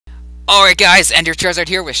Alright guys, Ender Charizard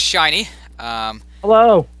here with Shiny.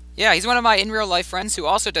 Hello. Yeah, he's one of my in real life friends who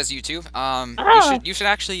also does YouTube. You should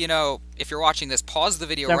actually, if you're watching this, pause the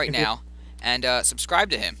video right now and subscribe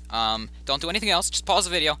to him. Don't do anything else, just pause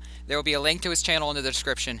the video. There will be a link to his channel in the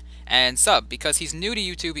description and sub because he's new to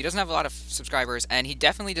YouTube. He doesn't have a lot of subscribers and he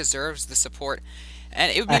definitely deserves the support.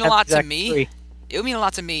 And it would mean a lot to me. It would mean a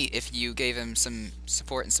lot to me if you gave him some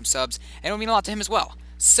support and some subs, and it would mean a lot to him as well.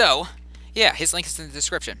 So, yeah, his link is in the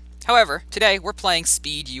description. However, today we're playing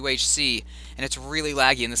Speed UHC, and it's really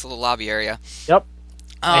laggy in this little lobby area. Yep.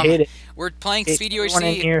 I hate it. We're playing Speed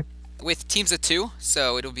UHC with teams of 2,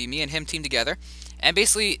 so it'll be me and him teamed together. And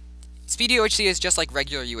basically, Speed UHC is just like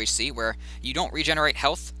regular UHC, where you don't regenerate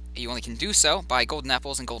health. You only can do so by golden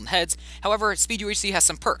apples and golden heads. However, Speed UHC has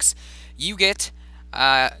some perks. You get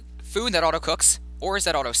food that auto-cooks, ores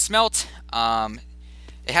that auto-smelt.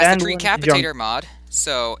 It has the Decapitator mod,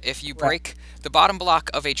 so if you break the bottom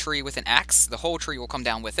block of a tree with an axe, the whole tree will come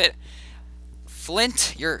down with it.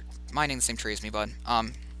 Flint, you're mining the same tree as me, bud.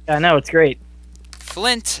 I know, it's great.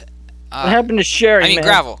 Flint. What happened to sharing? I mean, man?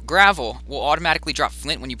 gravel. Gravel will automatically drop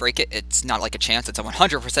flint when you break it. It's not like a chance; it's a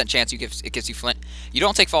 100% chance it gives you flint. You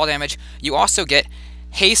don't take fall damage. You also get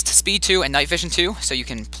haste, speed 2, and night vision 2, so you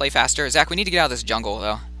can play faster. Zach, we need to get out of this jungle,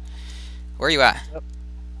 though. Where are you at? Yep.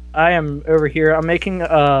 I am over here. I'm making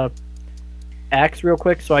a axe real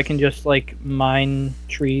quick so I can just like mine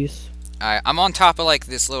trees. Alright, I'm on top of like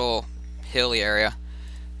this little hilly area.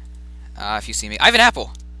 If you see me, I have an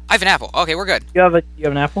apple. I have an apple. Okay, we're good. You have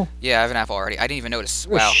an apple? Yeah, I have an apple already. I didn't even notice.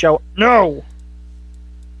 Wow. No.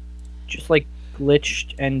 Just like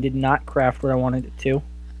glitched and did not craft where I wanted it to.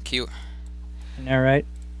 Cute. I know, right?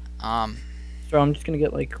 So I'm just gonna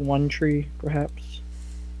get like one tree, perhaps.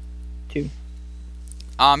 2.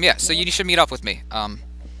 Yeah. So you should meet up with me.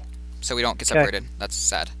 So we don't get separated. That's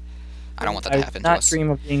sad. I don't want that to happen to us. I dream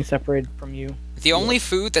of being separated from you. The only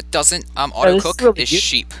food that doesn't auto-cook is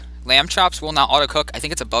sheep. Lamb chops will not auto-cook. I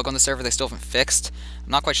think it's a bug on the server they still haven't fixed. I'm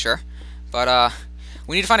not quite sure. But,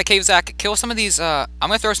 we need to find a cave, Zach. Kill some of these, I'm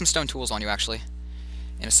gonna throw some stone tools on you, actually.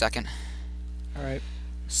 In a second. Alright.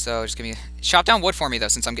 So, just give me... Chop down wood for me, though,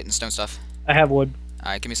 since I'm getting stone stuff. I have wood.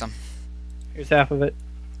 Alright, give me some. Here's half of it.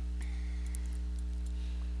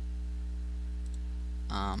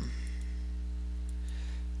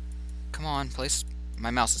 Come on, place.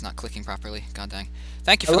 My mouse is not clicking properly. God dang.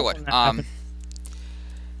 Thank you for the wood.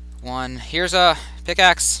 One. Here's a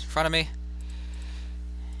pickaxe in front of me.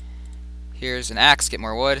 Here's an axe. Get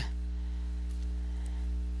more wood.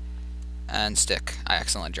 And stick. I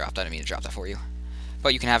accidentally dropped. I didn't mean to drop that for you.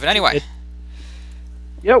 But you can have it anyway.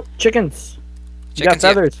 Yo, chickens. You got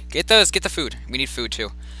feathers. Yeah. Get those. Get the food. We need food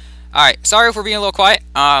too. Alright, sorry if we're being a little quiet.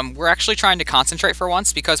 We're actually trying to concentrate for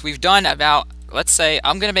once because we've done about, let's say,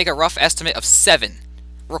 I'm going to make a rough estimate of 7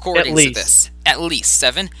 recordings of this. At least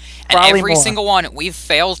 7. And Probably every more. single one, we've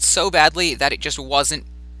failed so badly that it just wasn't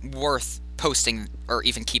worth posting or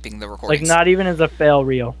even keeping the recordings. Like, not even as a fail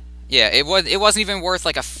reel. Yeah, it wasn't even worth,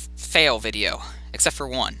 like, a fail video. Except for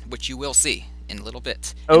one, which you will see in a little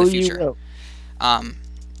bit in the future. You will.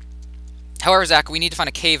 However, Zach, we need to find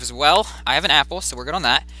a cave as well. I have an apple, so we're good on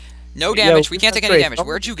that. No damage. We can't take any damage.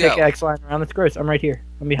 Where'd you go? Pickaxe lying around. That's gross. I'm right here.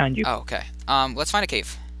 I'm behind you. Oh, okay. Let's find a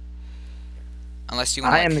cave. Unless you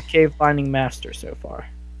want. I am the cave finding master so far.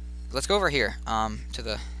 Let's go over here. To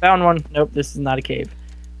the. Found one. Nope. This is not a cave.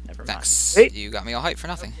 Never mind. Thanks. Wait. You got me all hyped for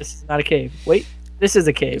nothing. Nope, this is not a cave. Wait. This is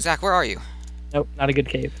a cave. Zach, where are you? Nope. Not a good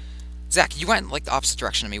cave. Zach, you went like the opposite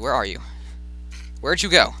direction of me. Where are you? Where'd you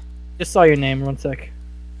go? Just saw your name. 1 sec.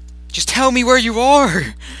 Just tell me where you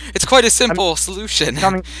are. It's quite a simple solution.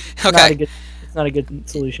 Okay. It's not a good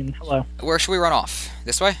solution. Hello. Where should we run off?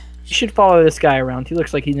 This way? You should follow this guy around. He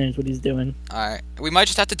looks like he knows what he's doing. Alright. We might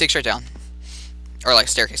just have to dig straight down. Or like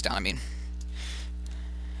staircase down, I mean.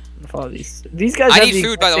 Follow these. These guys. I need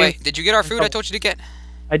food, by the way. Did you get our food I told you to get?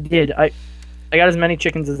 I did. I got as many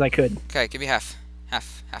chickens as I could. Okay, give me half.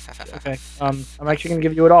 Half. Okay. I'm actually gonna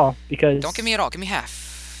give you it all because. Don't give me it all. Give me half.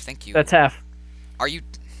 Thank you. That's half. Are you?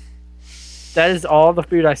 That is all the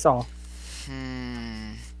food I saw.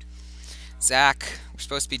 Zach, we're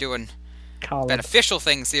supposed to be doing College. beneficial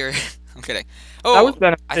things here. I'm kidding. Oh, that was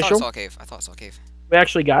beneficial. I thought I saw a cave. I thought I saw a cave. We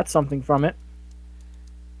actually got something from it.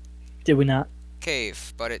 Did we not?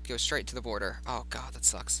 Cave, but it goes straight to the border. Oh god, that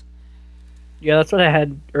sucks. Yeah, that's what I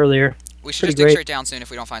had earlier. We should just dig straight down soon if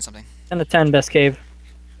we don't find something. 10 to 10, best cave.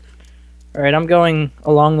 Alright, I'm going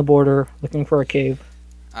along the border looking for a cave.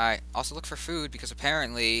 Alright, also look for food because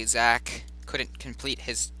apparently Zach couldn't complete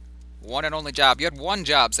his one and only job. You had one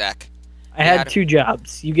job, Zach. I had 2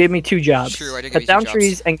 jobs. You gave me 2 jobs. True, I did give you 2 jobs. Cut down jobs.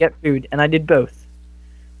 trees and get food, and I did both.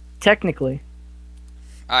 Technically.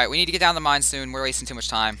 Alright, we need to get down the mine soon. We're wasting too much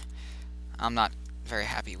time. I'm not very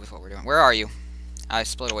happy with what we're doing. Where are you? I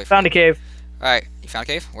split away from Found a cave. Alright, you found a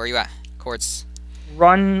cave? Where are you at? Cords.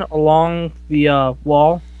 Run along the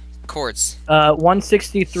wall. Cords.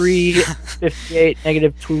 163.58,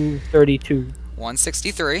 negative 232.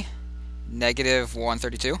 163, negative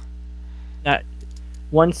 132.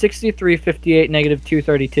 163.58, negative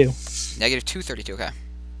 232. Negative 232, okay.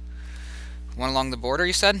 One along the border,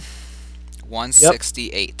 you said?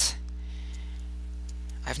 168. Yep.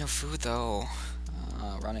 I have no food, though.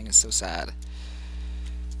 Running is so sad.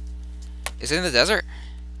 Is it in the desert?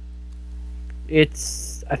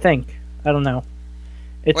 It's, I think. I don't know.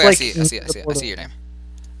 It's Wait, like I see your name.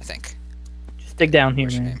 I think. Just dig down here,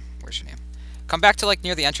 Where's man. Your name? Where's your name? Come back to, like,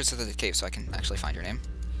 near the entrance of the cave so I can actually find your name.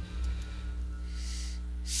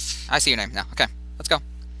 I see your name now. Okay, let's go.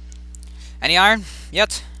 Any iron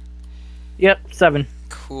yet? Yep, 7.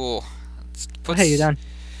 Cool. Hey, you're done.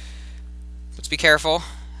 Let's be careful.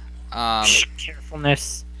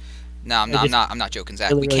 Carefulness. No, I'm not joking,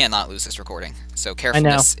 Zach. We cannot lose this recording. So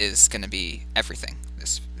carefulness is going to be everything.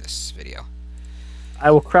 This video.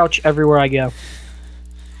 I will crouch everywhere I go.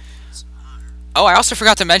 Oh, I also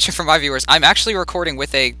forgot to mention for my viewers, I'm actually recording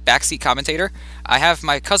with a backseat commentator. I have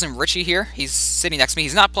my cousin Richie here. He's sitting next to me.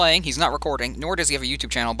 He's not playing. He's not recording. Nor does he have a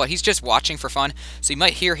YouTube channel. But he's just watching for fun. So you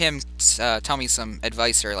might hear him tell me some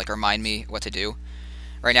advice or like remind me what to do.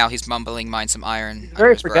 Right now he's mumbling, mine some iron. He's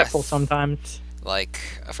very forgetful sometimes. Like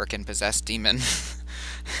a freaking possessed demon.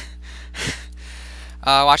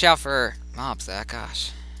 Watch out for mobs, Zach.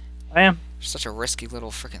 Gosh. I am. You're such a risky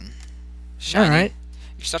little freaking shiny. Alright.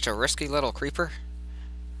 You're such a risky little creeper.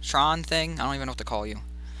 Tron thing? I don't even know what to call you.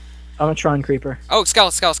 I'm a Tron creeper. Oh,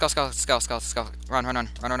 skull. Run.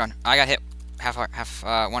 I got hit.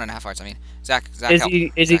 1.5 hearts, I mean. Zach,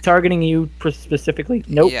 is he targeting you specifically?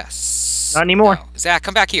 Nope. Yes. Not anymore. No. Zach,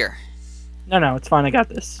 come back here. No, it's fine. I got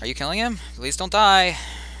this. Are you killing him? Please don't die.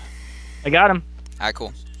 I got him. Alright,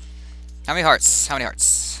 cool. How many hearts?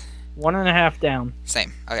 1.5 down.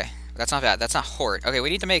 Same. Okay. That's not bad. That's not horrid. Okay,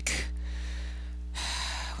 we need to make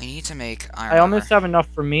iron I almost have enough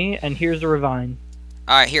for me, and here's a ravine.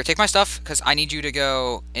 Alright, here, take my stuff, because I need you to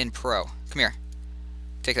go in pro. Come here.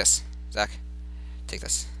 Take this, Zach. Take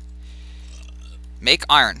this. Make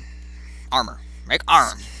iron. Armor. Make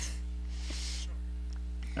iron.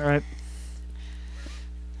 Alright.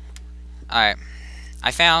 Alright. I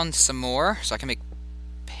found some more, so I can make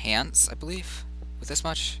pants, I believe. With this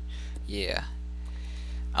much? Yeah.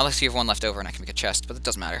 Unless you have one left over and I can make a chest, but it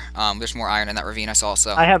doesn't matter. There's more iron in that ravine I saw,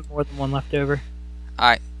 so... I have more than one left over.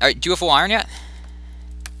 Alright, do you have full iron yet?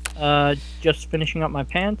 Just finishing up my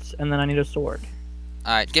pants, and then I need a sword.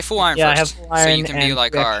 Alright, get full iron first. Yeah, I have full iron, so you can be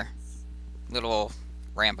like our little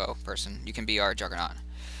Rambo person. You can be our Juggernaut.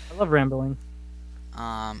 I love Ramboing.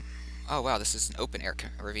 Oh wow, this is an open air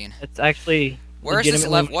ravine. It's actually... Where is this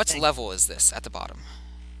level? What level is this at the bottom?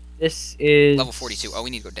 This is... Level 42. Oh,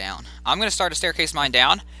 we need to go down. I'm going to start a staircase mine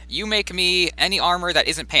down. You make me any armor that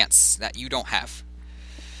isn't pants, that you don't have.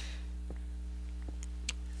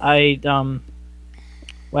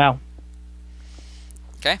 Wow.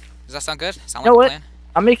 Okay. Does that sound good? Sound like a plan?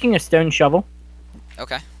 I'm making a stone shovel.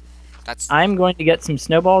 Okay. I'm going to get some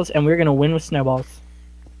snowballs, and we're going to win with snowballs.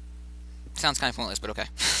 Sounds kind of pointless, but okay.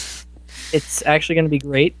 It's actually going to be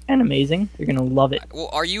great and amazing. You're going to love it.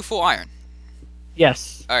 Well, are you full iron?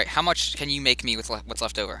 Yes. Alright, how much can you make me with what's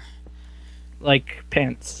left over? Like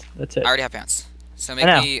pants. That's it. I already have pants. So make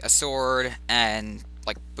me a sword and,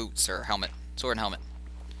 like, boots or helmet. Sword and helmet.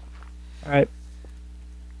 Alright.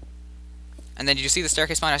 And then did you see the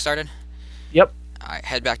staircase mine I started? Yep. Alright,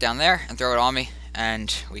 head back down there and throw it on me.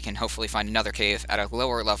 And we can hopefully find another cave at a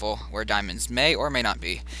lower level where diamonds may or may not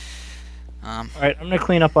be. Alright, I'm going to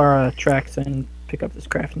clean up our tracks and pick up this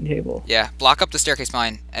crafting table. Yeah, block up the staircase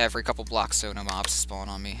mine every couple blocks so no mobs spawn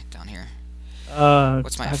on me down here.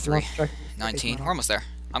 What's my F3? 19. We're almost there.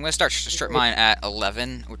 I'm going to start strip mine at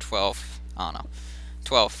 11 or 12. I don't know.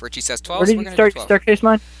 12. Richie says 12. Where did you start staircase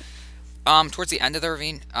mine? Towards the end of the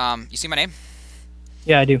ravine. You see my name?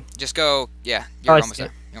 Yeah, I do. Just go, yeah, you're almost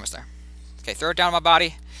there. You're almost there. Okay, throw it down on my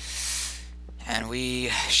body. And we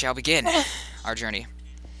shall begin our journey.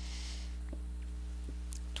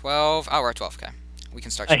 12. Oh, we're at 12. Okay. We can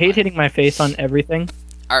start. I hate hitting my face on everything.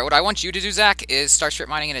 Alright, what I want you to do, Zach, is start strip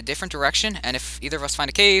mining in a different direction, and if either of us find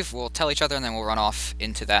a cave, we'll tell each other, and then we'll run off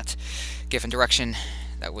into that given direction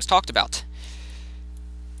that was talked about.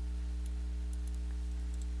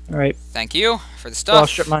 Alright. Thank you for the stuff. So I'll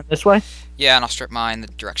strip mine this way? Yeah, and I'll strip mine the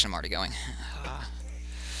direction I'm already going.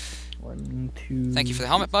 1, 2... Thank you for the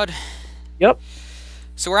helmet, bud. Yep.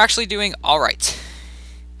 So we're actually doing alright.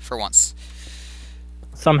 For once.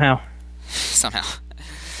 Somehow. Somehow.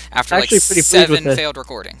 After like Actually pretty pleased with 7 this. failed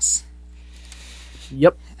recordings.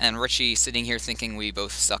 Yep. And Richie sitting here thinking we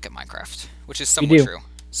both suck at Minecraft, which is We somewhat do. true.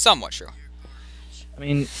 Somewhat true. I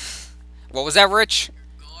mean, What was that, Rich?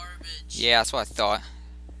 Garbage. Yeah, that's what I thought.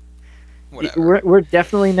 Whatever. we're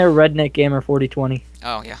definitely no redneck gamer 4020.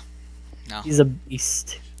 Oh yeah. No. He's a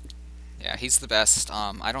beast. Yeah, he's the best.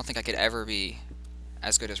 I don't think I could ever be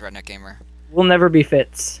as good as Redneck Gamer. We'll never be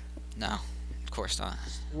Fitz. No, of course not.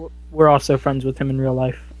 We're also friends with him in real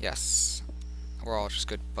life. Yes. We're all just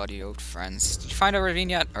good buddy old friends. Did you find a ravine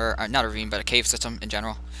yet? Or not a ravine, but a cave system in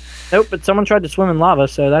general? Nope, but someone tried to swim in lava,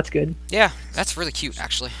 so that's good. Yeah, that's really cute,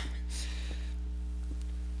 actually.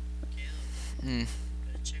 Hmm.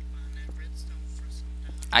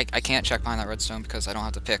 I can't check behind that redstone because I don't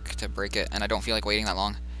have the pick to break it, and I don't feel like waiting that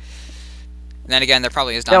long. And then again, there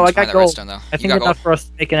probably is diamonds behind that redstone, though. I think enough for us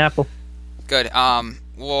to make an apple. Good.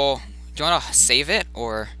 Well, do you want to save it,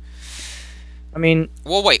 or... I mean...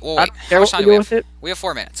 We'll wait. How much time do we have? We have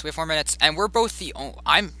 4 minutes. We have 4 minutes, and we're both the only...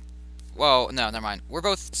 Well, no, never mind. We're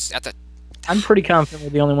both at the... I'm pretty confident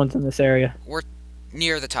we're the only ones in this area. We're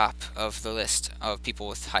near the top of the list of people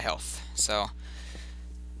with high health, so...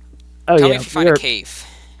 Oh, Tell me if you find a cave.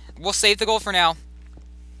 We'll save the gold for now.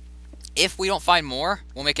 If we don't find more,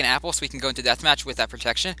 we'll make an apple so we can go into deathmatch with that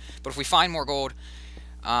protection. But if we find more gold...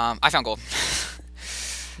 I found gold.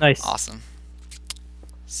 Nice. Awesome.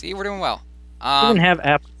 See, we're doing well. We even have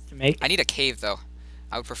apples to make. I need a cave, though.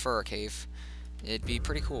 I would prefer a cave. It'd be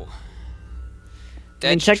pretty cool. I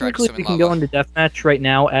mean, technically, we can go into deathmatch right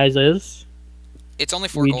now as is. It's only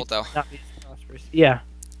 4 gold, though. Not be prosperous. Yeah.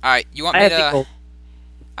 Alright, you want me to...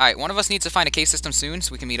 Alright, one of us needs to find a cave system soon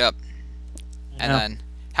so we can meet up. And then...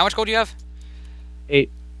 How much gold do you have? 8.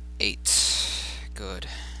 8. Good.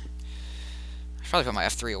 I should probably put my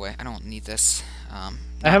F3 away. I don't need this. I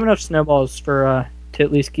have enough snowballs for to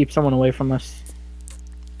at least keep someone away from us.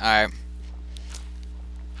 Alright.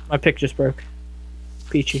 My pick just broke.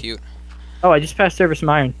 Peachy. Cute. Oh, I just passed over some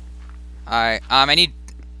iron. Alright, I need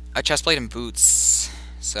a chest plate and boots.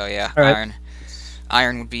 So yeah, right. iron.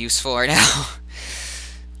 Iron would be useful right now.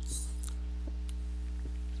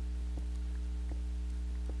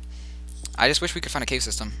 I just wish we could find a cave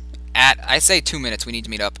system. I say 2 minutes we need to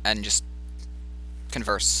meet up and just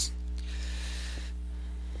converse.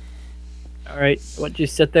 Alright, what,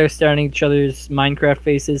 just sit there staring at each other's Minecraft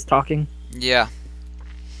faces talking? Yeah.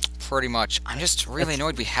 Pretty much. I'm just really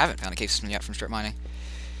annoyed we haven't found a cave system yet from strip mining.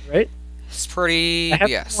 Right? It's pretty... I have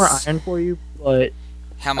yes. more iron for you, but...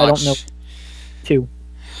 How much? I don't know. 2.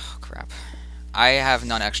 Oh, crap. I have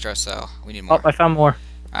none extra, so we need more. Oh, I found more.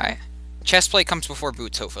 Alright. Chestplate comes before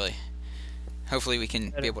boots, hopefully. Hopefully we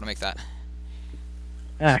can be able to make that.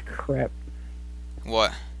 Ah, crap.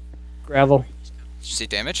 What? Gravel. Did you see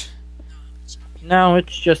damage? No,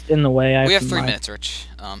 it's just in the way. We have 3 minutes, Rich.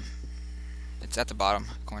 It's at the bottom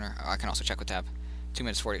corner. Oh, I can also check with tab. 2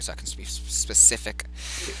 minutes 40 seconds to be specific.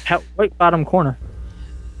 Right bottom corner.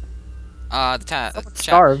 The tab. Someone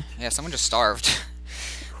starved. Yeah, someone just starved.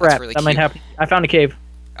 Crap, really that might happen. I found a cave.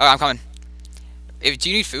 Oh, I'm coming. Do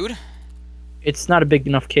you need food? It's not a big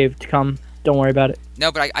enough cave to come. Don't worry about it.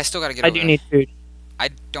 No, but I still gotta get I over do there. need food. I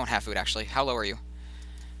don't have food, actually. How low are you?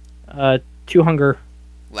 2 hunger.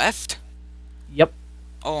 Left? Yep.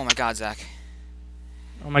 Oh my god, Zach.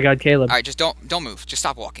 Oh my god, Caleb. Alright, just don't move. Just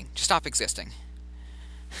stop walking. Just stop existing.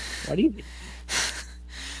 What do you...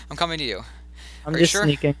 I'm coming to you. I'm just sure?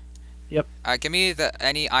 sneaking. Yep. Alright, give me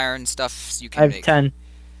any iron stuff you can I have make. 10.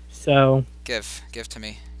 So... Give to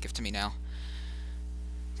me. Give to me now.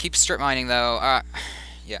 Keep strip mining, though.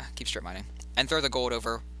 Yeah, keep strip mining. And throw the gold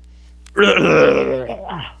over.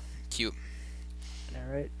 Cute.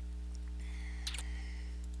 Alright.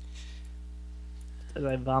 As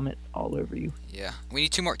I vomit all over you. Yeah. We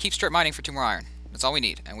need 2 more. Keep strip mining for 2 more iron. That's all we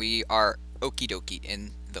need. And we are okie dokie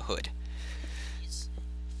in the hood.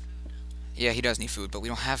 Yeah, he does need food, but we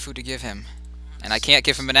don't have food to give him. And I can't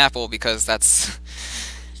give him an apple because that's...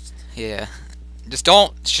 yeah.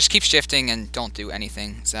 Just keep shifting and don't do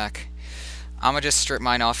anything, Zach. I'm gonna just strip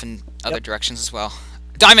mine off in other directions as well.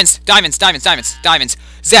 Diamonds! Diamonds! Diamonds! Diamonds! Diamonds!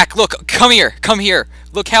 Zach, look! Come here! Come here!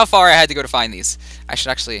 Look how far I had to go to find these. I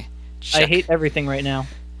should actually check. I hate everything right now.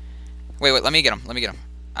 Wait, let me get them. Let me get them.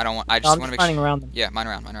 I don't want... I just want to make sure... around them. Yeah, mine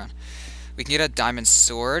around. We can get a diamond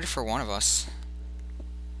sword for one of us.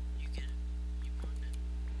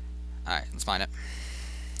 Alright, let's find it.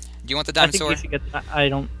 Do you want the diamond sword? I think you should get... I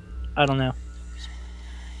don't know.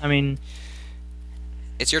 I mean...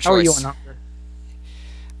 It's your choice. How are you on hunger?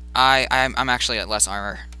 I'm actually at less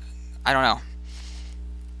armor. I don't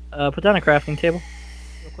know. Put down a crafting table.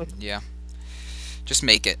 Real quick. Yeah. Just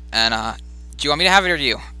make it. And, Do you want me to have it or do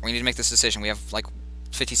you? We need to make this decision. We have like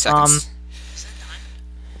 50 seconds.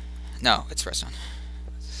 No, it's redstone.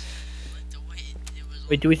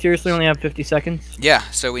 Wait, do we seriously only have 50 seconds? Yeah,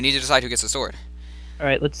 so we need to decide who gets the sword.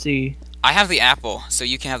 Alright, let's see. I have the apple, so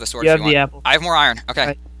you can have the sword You if have you the want. apple. I have more iron. Okay.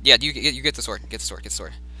 Right. Yeah, you get the sword. Get the sword. Get the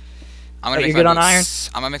sword. I'm gonna You're make good my on iron?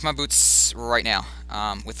 boots. I'm gonna make my boots right now.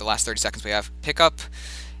 With the last 30 seconds we have. Pick up.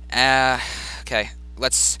 Okay.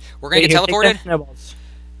 We're gonna get teleported. Take snowballs.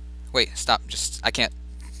 Wait, stop. I can't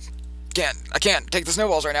take the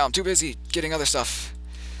snowballs right now. I'm too busy getting other stuff.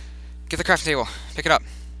 Get the crafting table. Pick it up.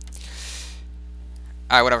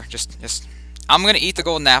 Alright, whatever. Just. I'm gonna eat the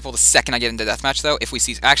golden apple the second I get into deathmatch, though. If we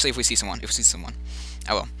see someone.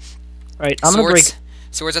 I will. Alright, I'm gonna break.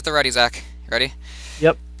 Swords at the ready, Zach. Ready?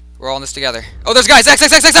 Yep. We're all in this together. Oh, there's guys!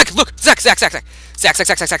 Zach! Look! Zach! Turn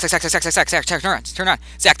around.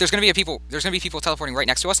 Zach, there's gonna be people teleporting right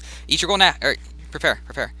next to us. Eat your golden apple.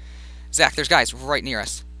 Prepare. Zach, there's guys right near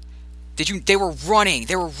us. They were running.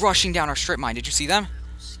 They were rushing down our strip mine. Did you see them?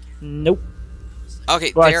 Nope.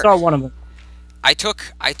 Okay, well, I saw one of them. I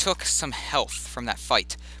took some health from that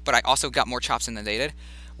fight, but I also got more chops in than they did.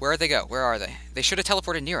 Where'd they go? Where are they? They should have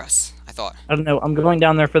teleported near us, I thought. I don't know. I'm going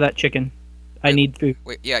down there for that chicken. I need food.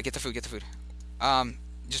 Wait, yeah, get the food.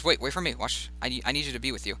 Just wait for me. Watch. I need you to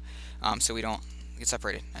be with you, so we don't get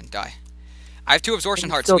separated and die. I have 2 absorption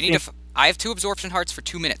hearts. I have 2 absorption hearts for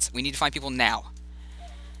 2 minutes. We need to find people now.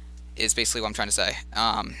 Is basically what I'm trying to say.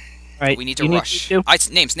 Right. We need to rush.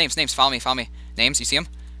 Names. Follow me. Names. You see them?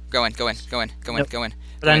 Go in. Nope.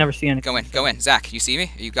 But I never see any. Go in. Zach, you see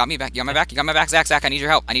me? You got me back. You got my back. Zach, I need your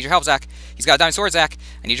help. Zach. He's got a diamond sword, Zach.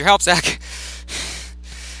 I need your help, Zach.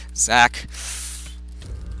 Zach.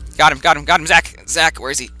 Got him, Zach. Zach,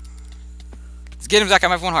 where is he? Get him, Zach.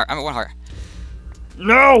 I'm at 1 heart.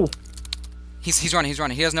 No! He's running. He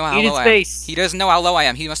doesn't know how low I am. He doesn't know how low I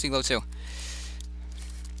am. He must be low too.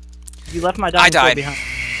 You left my diamond sword behind.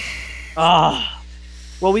 Ah.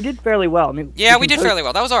 Well, we did fairly well. I mean, yeah, we did fairly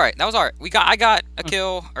well. That was all right. I got a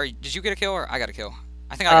kill, or did you get a kill, or I got a kill?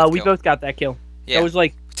 I think I got a kill. We both got that kill. Yeah. That was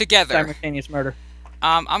like together. Simultaneous murder.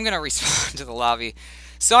 I'm gonna respawn to the lobby.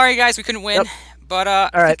 Sorry, guys, we couldn't win, but all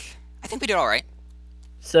right. I think we did all right.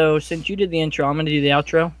 So since you did the intro, I'm gonna do the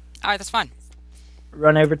outro. All right, that's fine.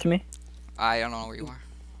 Run over to me. I don't know where you are.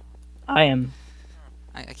 I am.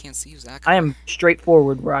 I can't see you, Zach. I am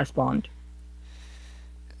straightforward where I spawned.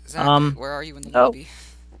 Zach, where are you in the lobby?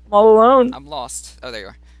 I'm all alone. I'm lost. Oh, there you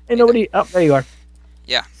are. Ain't nobody. Oh, there you are.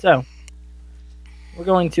 Yeah. So we're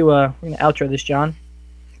going to outro this, John.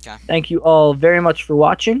 Okay. Thank you all very much for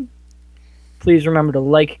watching. Please remember to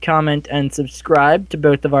like, comment, and subscribe to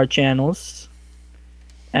both of our channels.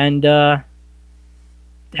 And have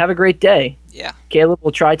a great day. Yeah. Caleb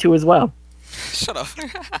will try to as well. Shut up.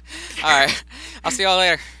 All right. I'll see y'all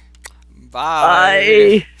later.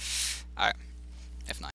 Bye. Bye. All right.